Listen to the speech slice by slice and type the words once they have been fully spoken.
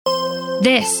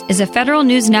This is a Federal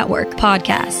News Network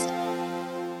podcast.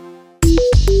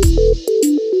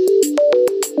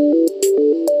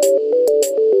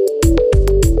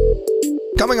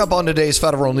 Coming up on today's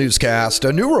Federal Newscast,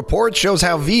 a new report shows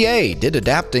how VA did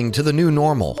adapting to the new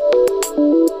normal.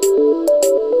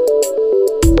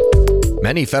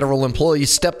 Many federal employees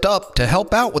stepped up to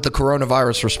help out with the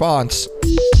coronavirus response.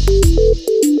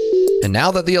 And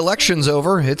now that the election's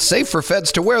over, it's safe for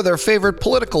feds to wear their favorite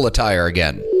political attire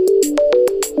again.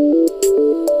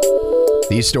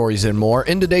 These stories and more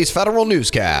in today's Federal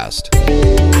Newscast.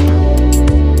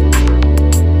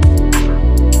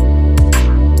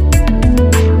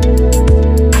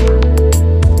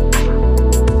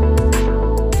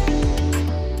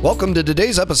 Welcome to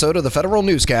today's episode of the Federal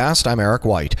Newscast. I'm Eric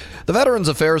White. The Veterans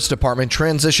Affairs Department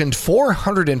transitioned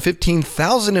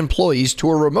 415,000 employees to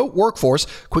a remote workforce,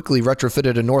 quickly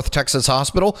retrofitted a North Texas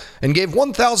hospital, and gave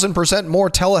 1,000% more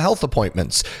telehealth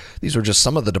appointments. These were just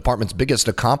some of the department's biggest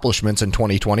accomplishments in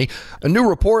 2020. A new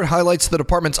report highlights the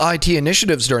department's IT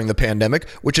initiatives during the pandemic,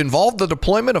 which involved the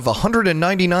deployment of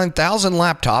 199,000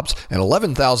 laptops and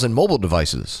 11,000 mobile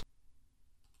devices.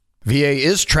 VA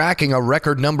is tracking a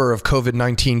record number of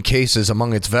COVID-19 cases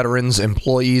among its veterans,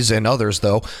 employees, and others,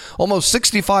 though. Almost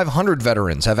 6,500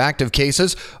 veterans have active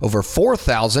cases. Over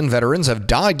 4,000 veterans have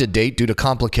died to date due to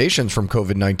complications from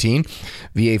COVID-19.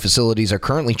 VA facilities are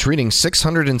currently treating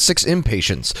 606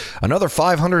 inpatients. Another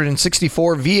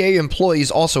 564 VA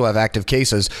employees also have active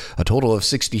cases. A total of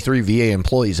 63 VA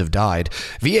employees have died.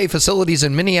 VA facilities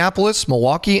in Minneapolis,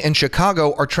 Milwaukee, and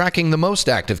Chicago are tracking the most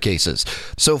active cases.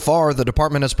 So far, the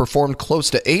department has performed close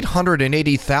to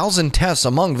 880,000 tests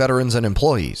among veterans and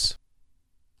employees.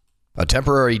 A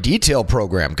temporary detail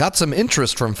program got some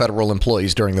interest from federal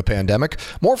employees during the pandemic.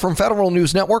 More from Federal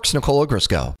News Network's Nicola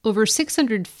Grisco. Over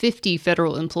 650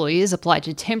 federal employees applied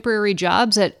to temporary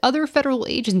jobs at other federal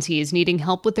agencies needing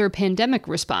help with their pandemic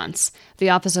response. The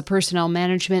Office of Personnel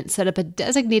Management set up a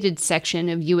designated section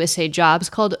of USA Jobs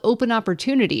called Open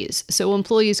Opportunities so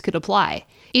employees could apply.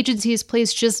 Agencies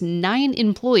placed just 9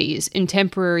 employees in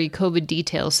temporary COVID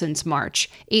details since March.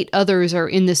 8 others are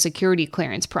in the security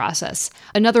clearance process.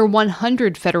 Another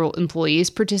 100 federal employees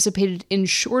participated in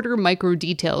shorter micro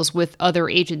details with other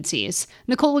agencies.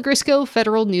 Nicola Grisco,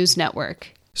 Federal News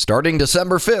Network. Starting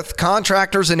December 5th,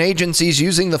 contractors and agencies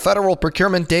using the Federal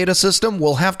Procurement Data System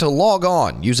will have to log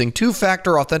on using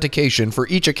two-factor authentication for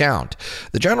each account.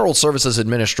 The General Services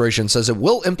Administration says it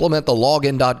will implement the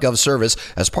Login.gov service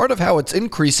as part of how it's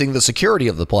increasing the security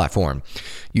of the platform.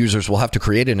 Users will have to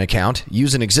create an account,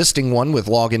 use an existing one with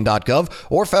Login.gov,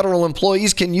 or federal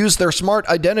employees can use their smart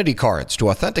identity cards to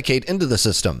authenticate into the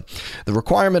system. The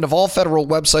requirement of all federal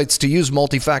websites to use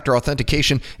multi-factor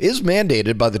authentication is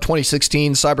mandated by the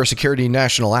 2016 Cybersecurity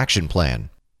National Action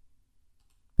Plan.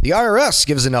 The IRS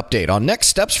gives an update on next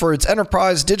steps for its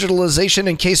Enterprise Digitalization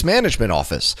and Case Management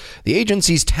Office. The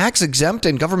agency's tax-exempt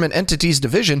and government entities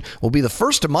division will be the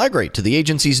first to migrate to the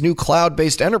agency's new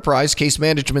cloud-based enterprise case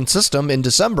management system in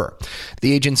December.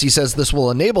 The agency says this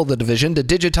will enable the division to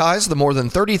digitize the more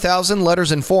than 30,000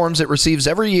 letters and forms it receives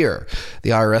every year. The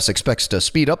IRS expects to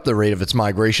speed up the rate of its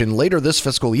migration later this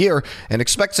fiscal year and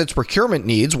expects its procurement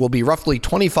needs will be roughly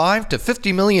 $25 to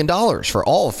 $50 million for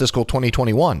all of fiscal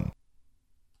 2021.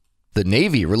 The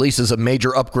Navy releases a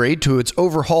major upgrade to its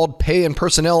overhauled pay and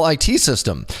personnel IT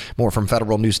system. More from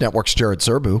Federal News Network's Jared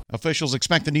Serbu. Officials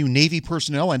expect the new Navy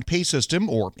Personnel and Pay System,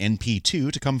 or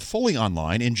NP2, to come fully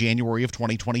online in January of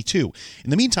 2022.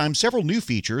 In the meantime, several new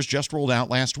features just rolled out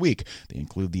last week. They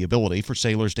include the ability for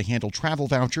sailors to handle travel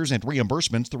vouchers and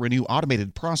reimbursements through a new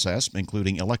automated process,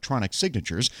 including electronic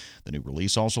signatures. The new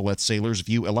release also lets sailors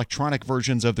view electronic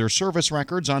versions of their service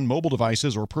records on mobile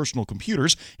devices or personal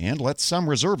computers, and lets some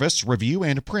reservists review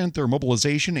and print their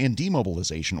mobilization and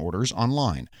demobilization orders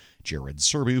online. Jared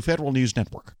Serbu, Federal News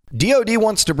Network. DoD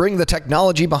wants to bring the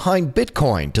technology behind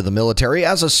Bitcoin to the military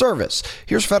as a service.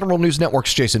 Here's Federal News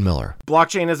Network's Jason Miller.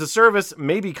 Blockchain as a service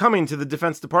may be coming to the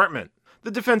Defense Department.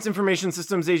 The Defense Information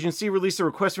Systems Agency released a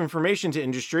request for information to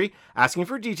industry, asking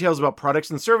for details about products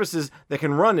and services that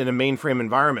can run in a mainframe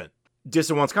environment.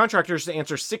 DISA wants contractors to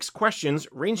answer 6 questions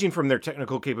ranging from their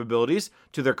technical capabilities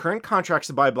to their current contracts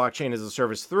to buy blockchain as a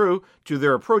service through to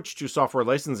their approach to software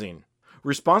licensing.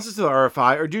 Responses to the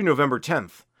RFI are due November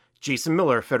 10th. Jason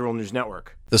Miller, Federal News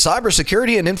Network. The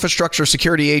Cybersecurity and Infrastructure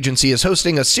Security Agency is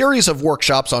hosting a series of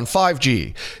workshops on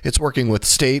 5G. It's working with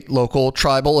state, local,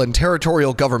 tribal, and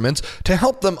territorial governments to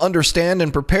help them understand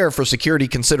and prepare for security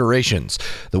considerations.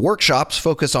 The workshops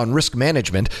focus on risk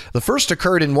management. The first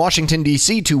occurred in Washington,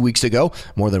 D.C. 2 weeks ago.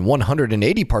 More than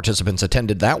 180 participants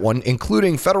attended that one,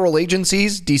 including federal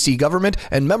agencies, D.C. government,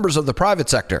 and members of the private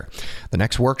sector. The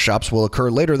next workshops will occur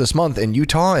later this month in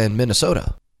Utah and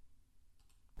Minnesota.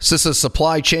 CISA's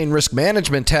Supply Chain Risk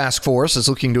Management Task Force is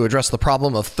looking to address the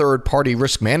problem of third-party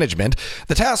risk management.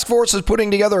 The task force is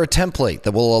putting together a template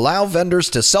that will allow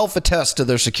vendors to self-attest to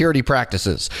their security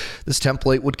practices. This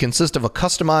template would consist of a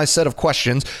customized set of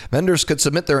questions. Vendors could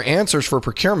submit their answers for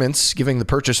procurements, giving the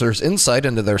purchasers insight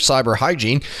into their cyber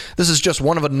hygiene. This is just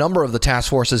one of a number of the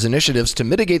task force's initiatives to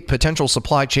mitigate potential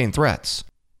supply chain threats.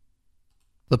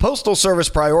 The Postal Service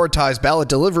prioritized ballot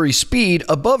delivery speed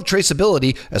above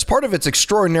traceability as part of its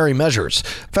extraordinary measures.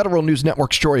 Federal News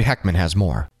Network's Jory Heckman has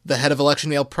more. The head of election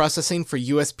mail processing for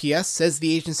USPS says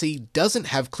the agency doesn't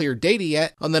have clear data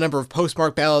yet on the number of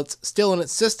postmarked ballots still in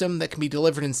its system that can be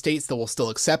delivered in states that will still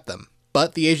accept them.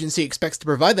 But the agency expects to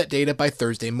provide that data by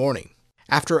Thursday morning.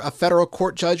 After a federal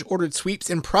court judge ordered sweeps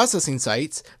in processing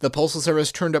sites, the Postal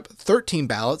Service turned up 13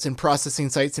 ballots in processing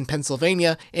sites in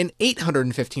Pennsylvania and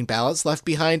 815 ballots left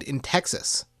behind in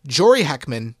Texas. Jory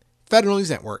Heckman, Federal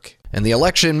News Network. And the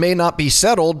election may not be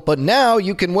settled, but now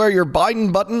you can wear your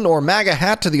Biden button or MAGA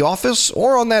hat to the office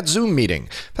or on that Zoom meeting.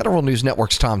 Federal News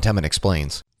Network's Tom Temin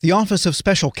explains. The Office of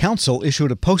Special Counsel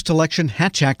issued a post-election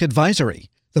Hatch Act advisory.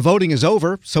 The voting is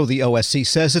over, so the OSC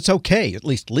says it's okay, at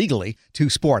least legally, to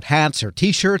sport hats or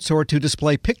T-shirts or to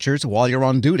display pictures while you're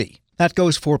on duty. That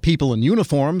goes for people in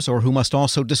uniforms or who must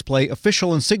also display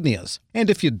official insignias. And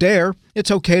if you dare,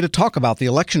 it's okay to talk about the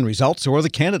election results or the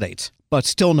candidates, but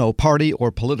still no party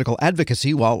or political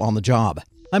advocacy while on the job.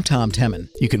 I'm Tom Temin.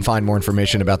 You can find more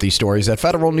information about these stories at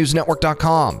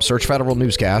federalnewsnetwork.com. Search Federal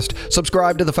Newscast,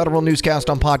 subscribe to the Federal Newscast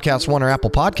on Podcast One or Apple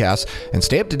Podcasts, and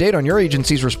stay up to date on your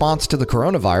agency's response to the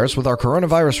coronavirus with our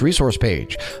coronavirus resource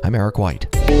page. I'm Eric White.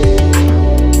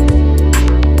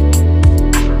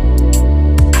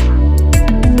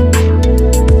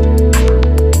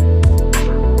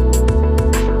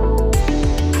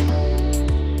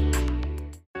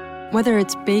 Whether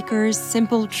it's Baker's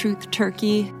Simple Truth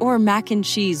Turkey or mac and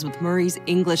cheese with Murray's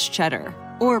English Cheddar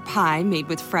or pie made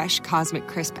with fresh Cosmic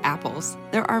Crisp apples,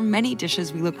 there are many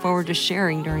dishes we look forward to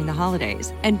sharing during the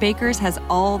holidays. And Baker's has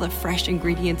all the fresh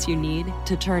ingredients you need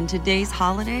to turn today's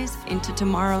holidays into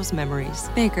tomorrow's memories.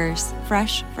 Baker's,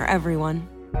 fresh for everyone.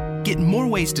 Get more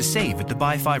ways to save at the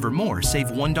Buy 5 or More Save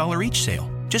 $1 each sale.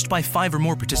 Just buy 5 or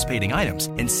more participating items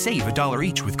and save $1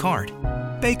 each with card.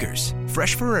 Baker's,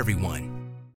 fresh for everyone.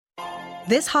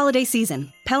 This holiday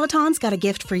season, Peloton's got a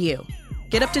gift for you.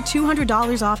 Get up to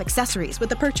 $200 off accessories with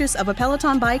the purchase of a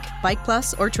Peloton bike, Bike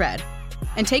Plus, or Tread.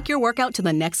 And take your workout to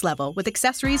the next level with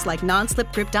accessories like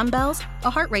non-slip grip dumbbells, a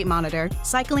heart rate monitor,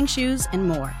 cycling shoes, and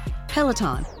more.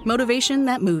 Peloton, motivation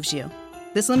that moves you.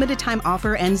 This limited time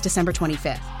offer ends December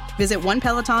 25th. Visit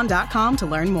onepeloton.com to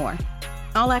learn more.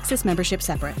 All access membership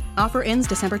separate. Offer ends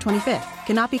December 25th.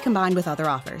 Cannot be combined with other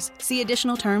offers. See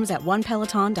additional terms at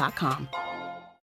onepeloton.com.